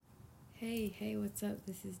Hey, what's up?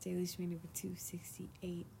 This is Daily Stream number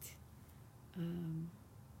 268. Um,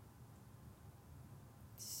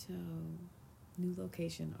 so, new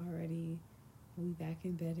location already. We'll be back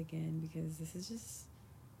in bed again because this is just,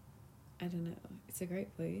 I don't know. It's a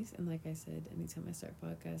great place. And like I said, anytime I start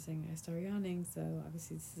podcasting, I start yawning. So,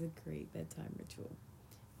 obviously, this is a great bedtime ritual.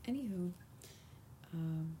 Anywho,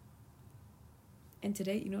 and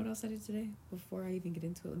today, you know what else I did today? Before I even get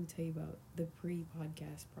into it, let me tell you about the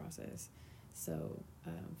pre-podcast process. So,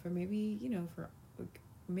 for maybe, for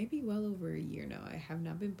maybe well over a year now, I have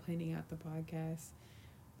not been planning out the podcast.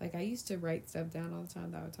 Like, I used to write stuff down all the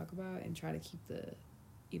time that I would talk about and try to keep the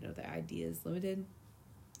ideas limited.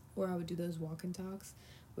 Or I would do those walk and talks,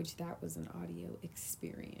 which that was an audio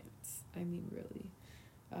experience. I mean, really.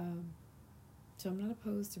 So I'm not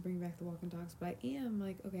opposed to bring back the walk and talks, but I am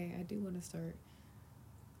like, okay, I do want to start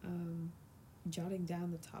jotting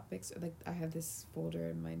down the topics. Like, I have this folder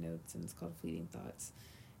in my notes and it's called Fleeting Thoughts,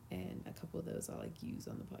 and a couple of those I'll like use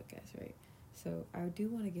on the podcast, right? So I do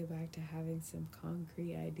want to get back to having some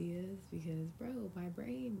concrete ideas because, bro, my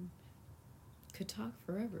brain could talk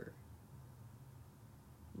forever.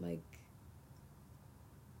 Like,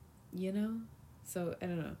 So I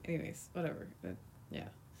don't know. Anyways, whatever. But, yeah.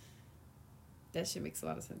 That shit makes a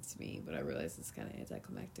lot of sense to me, but I realize it's kind of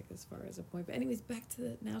anticlimactic as far as a point. But anyways, back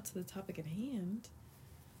to the topic at hand,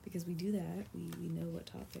 because we do that. We know what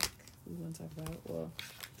topic we want to talk about. Well,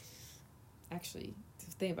 actually,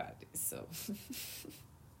 think about it. So,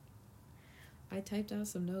 I typed out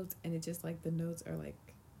some notes, and it just like the notes are like,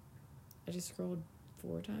 I just scrolled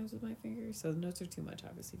 4 times with my fingers, so the notes are too much,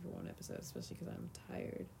 obviously, for one episode, especially because I'm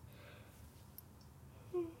tired.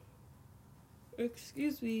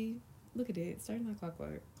 Excuse me. Look at it. It's starting like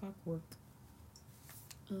clockwork.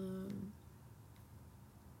 Oh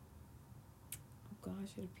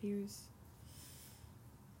gosh, it appears.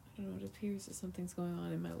 I don't know. It appears that something's going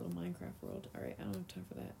on in my little Minecraft world. All right, I don't have time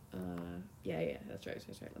for that. Yeah. That's right.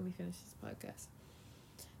 Let me finish this podcast.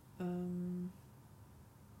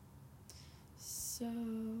 So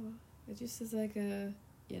it just is like if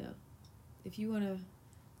you wanna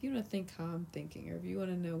think how I'm thinking, or if you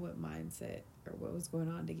wanna know what mindset or what was going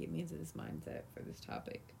on to get me into this mindset for this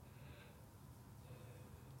topic.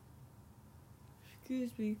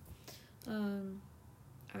 Excuse me.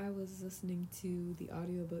 I was listening to the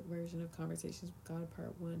audiobook version of Conversations with God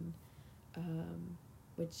Part 1,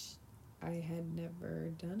 which I had never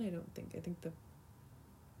done, I don't think. I think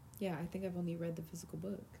I've only read the physical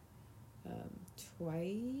book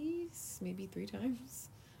twice, maybe 3 times.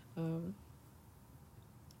 And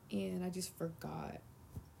I just forgot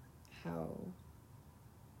how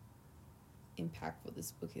impactful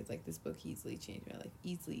this book is. Like, this book easily changed my life.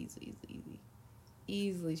 Easily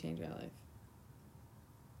changed my life.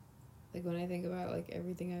 Like, when I think about like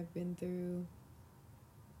everything I've been through,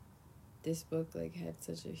 this book like had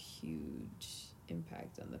such a huge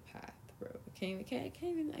impact on the path, bro. I can't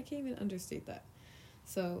even understate that.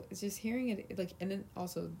 So it's just hearing it, like, and then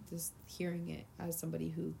also just hearing it as somebody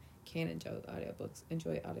who can enjoy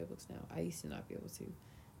audiobooks now. I used to not be able to,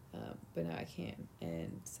 but now I can.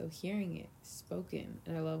 And so hearing it spoken,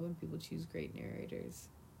 and I love when people choose great narrators.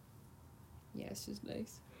 Yeah, it's just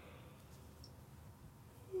nice.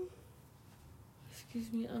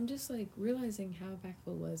 Excuse me, I'm just like realizing how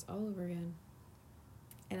impactful it was all over again.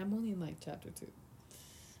 And I'm only in like chapter 2.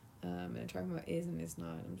 And I'm talking about is and is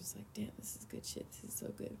not. I'm just like, damn, this is good shit. This is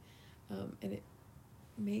so good. And it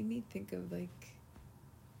made me think of like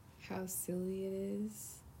how silly it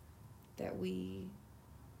is that we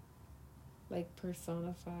like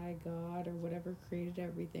personify God or whatever created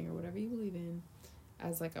everything or whatever you believe in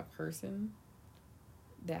as like a person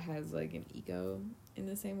that has like an ego in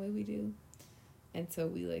the same way we do. And so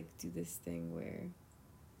we like do this thing where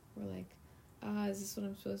we're like, is this what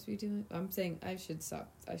I'm supposed to be doing? I'm saying I should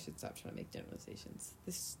stop trying to make generalizations.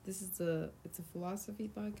 This is it's a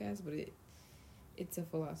philosophy podcast, but it's a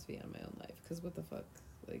philosophy on my own life, because what the fuck,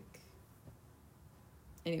 like,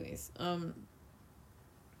 anyways,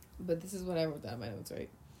 but this is what I wrote down in my notes, right?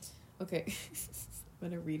 Okay. I'm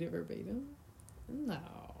gonna read it verbatim.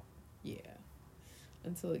 No. Yeah.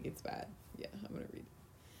 Until it gets bad. Yeah, I'm gonna read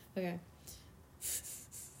it. Okay.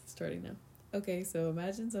 Starting now. Okay, so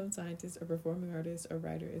imagine some scientist or performing artist or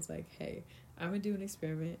writer is like, hey, I'm gonna do an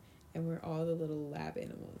experiment, and we're all the little lab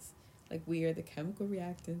animals. Like, we are the chemical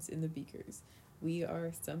reactants in the beakers. We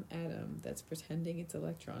are some atom that's pretending its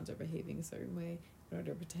electrons are behaving a certain way in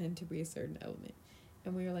order to pretend to be a certain element.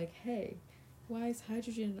 And we are like, hey, why is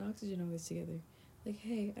hydrogen and oxygen always together? Like,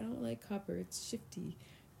 hey, I don't like copper, it's shifty.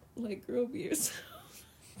 Like, girl, be yourself.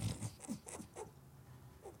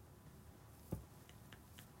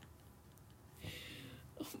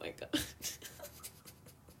 god.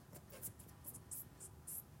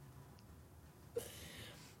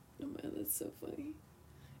 Oh man, that's so funny.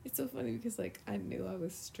 It's so funny because, like, I knew I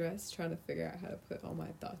was stressed trying to figure out how to put all my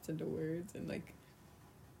thoughts into words, and, like,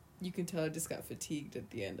 you can tell I just got fatigued at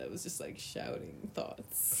the end. I was just, like, shouting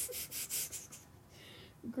thoughts.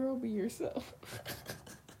 Girl, be yourself.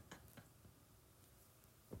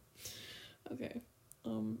 Okay.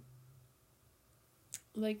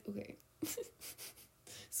 Okay.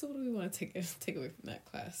 So what do we want to take away from that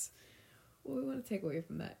class? What we want to take away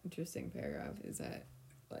from that interesting paragraph is that,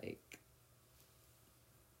 like,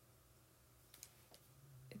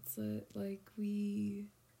 it's I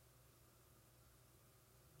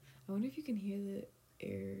wonder if you can hear the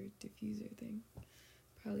air diffuser thing.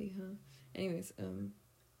 Probably, huh? Anyways,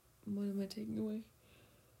 what am I taking away?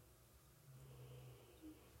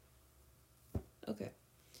 Okay.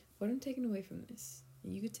 What I'm taking away from this,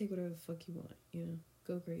 and you could take whatever the fuck you want, you know?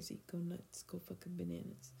 Go crazy, go nuts, go fucking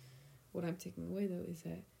bananas. What I'm taking away, though, is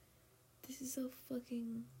that this is a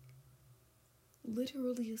fucking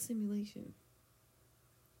literally a simulation.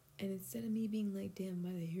 And instead of me being like, damn, am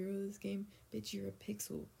I the hero of this game? Bitch, you're a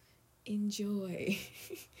pixel. Enjoy.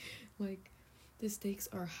 Like, the stakes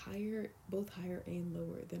are higher, both higher and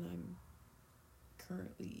lower than I'm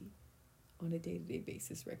currently on a day-to-day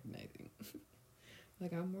basis recognizing.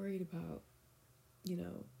 Like, I'm worried about, you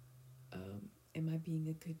know, am I being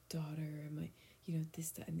a good daughter? Am I, you know, this,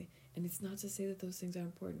 that, and it's not to say that those things are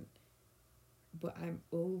important, but I'm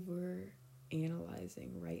over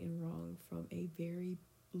analyzing right and wrong from a very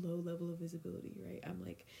low level of visibility, right? I'm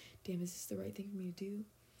like, damn, is this the right thing for me to do?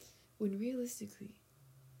 When realistically,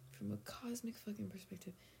 from a cosmic fucking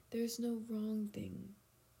perspective, there's no wrong thing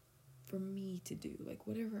for me to do. Like,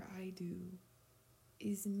 whatever I do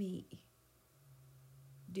is me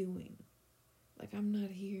doing. Like, I'm not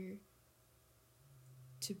here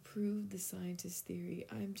to prove the scientist theory.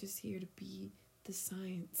 I'm just here to be the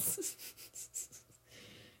science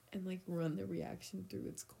and, like, run the reaction through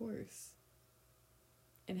its course.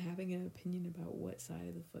 And having an opinion about what side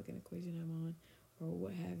of the fucking equation I'm on or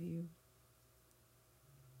what have you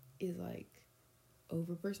is, like,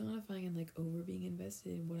 over personifying and, like, over being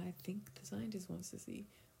invested in what I think the scientist wants to see.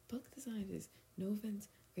 Fuck the scientist. No offense.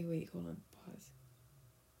 Okay, wait, hold on. Pause.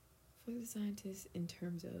 Fuck the scientist in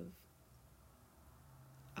terms of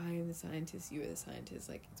I am the scientist, you are the scientist.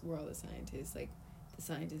 Like, we're all the scientists. Like, the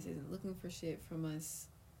scientist isn't looking for shit from us.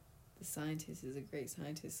 The scientist is a great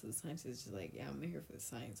scientist, so the scientist is just like, yeah, I'm here for the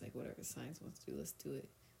science. Like, whatever science wants to do, let's do it.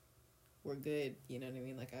 We're good, you know what I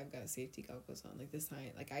mean? Like, I've got safety goggles on. Like, the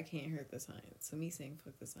science, like, I can't hurt the science. So me saying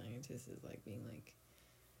fuck the scientist is like being like,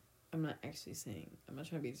 I'm not actually saying, I'm not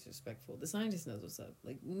trying to be disrespectful. The scientist knows what's up.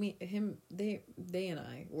 Like, me, him, they and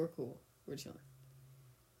I, we're cool. We're chilling.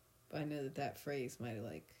 But I know that phrase might have,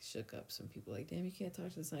 like, shook up some people. Like, damn, you can't talk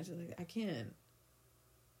to the scientist like that. I can.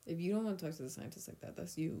 If you don't want to talk to the scientist like that,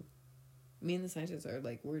 that's you. Me and the scientists are,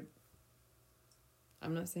 like,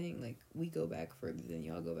 I'm not saying, like, we go back further than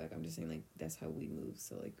y'all go back. I'm just saying, like, that's how we move.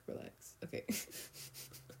 So, like, relax. Okay.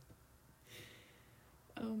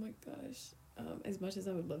 Oh, my gosh. As much as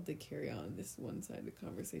I would love to carry on this one-sided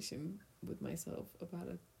conversation with myself about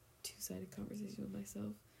a two-sided conversation with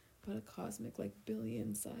myself, about a cosmic, like,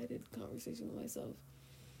 billion-sided conversation with myself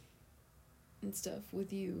and stuff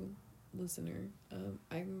with you, listener,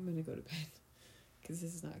 I'm gonna go to bed because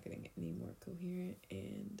this is not getting any more coherent,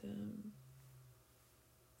 and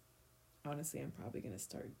honestly, I'm probably gonna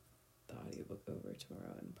start the audiobook over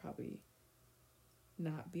tomorrow and probably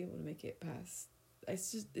not be able to make it past.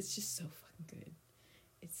 It's just so fucking good.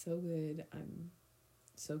 It's so good. I'm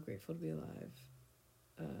so grateful to be alive.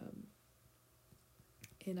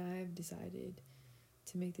 And I've decided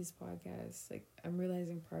to make this podcast, like, I'm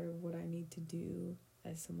realizing part of what I need to do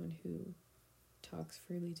as someone who talks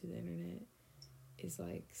freely to the internet is,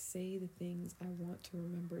 like, say the things I want to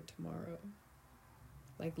remember tomorrow.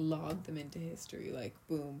 Like, log them into history, like,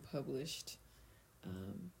 boom, published.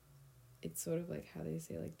 It's sort of like how they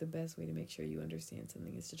say, like, the best way to make sure you understand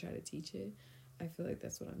something is to try to teach it. I feel like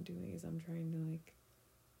that's what I'm doing, is I'm trying to, like,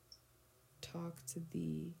 talk to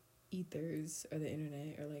the ethers or the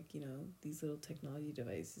internet or, like, you know, these little technology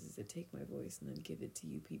devices that take my voice and then give it to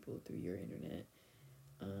you people through your internet.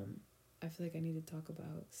 I feel like I need to talk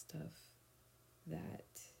about stuff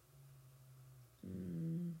that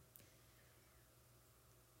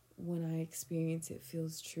when I experience it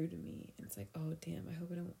feels true to me, and it's like, oh damn, I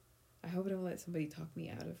hope I don't let somebody talk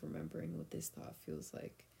me out of remembering what this thought feels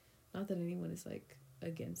like. Not that anyone is, like,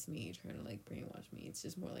 against me trying to, like, brainwash me. It's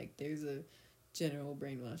just more like there's a general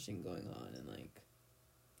brainwashing going on, and, like,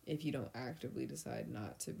 if you don't actively decide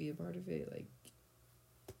not to be a part of it, like,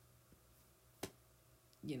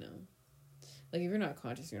 you know, like if you're not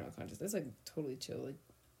conscious, you're not conscious. That's like totally chill. Like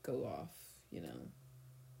go off, you know.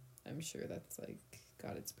 I'm sure that's like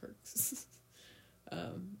got its perks.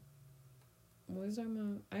 What was I talking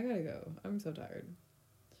about? I gotta go. I'm so tired.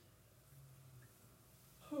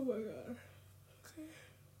 Oh my god. Okay.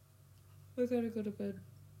 I gotta go to bed.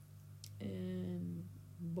 And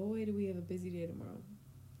boy, do we have a busy day tomorrow.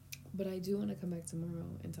 But I do want to come back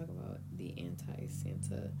tomorrow and talk about the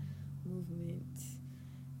anti-Santa movement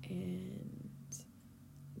and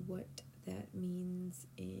what that means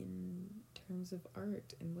in terms of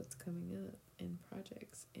art and what's coming up and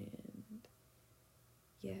projects. And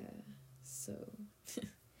yeah, so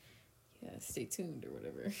yeah, stay tuned or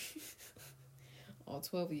whatever. All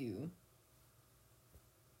 12 of you,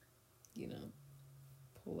 you know,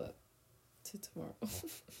 pull up to tomorrow.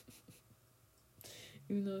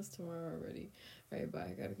 Even though it's tomorrow already. Alright, bye.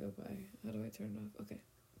 I gotta go. Bye. How do I turn it off? Okay.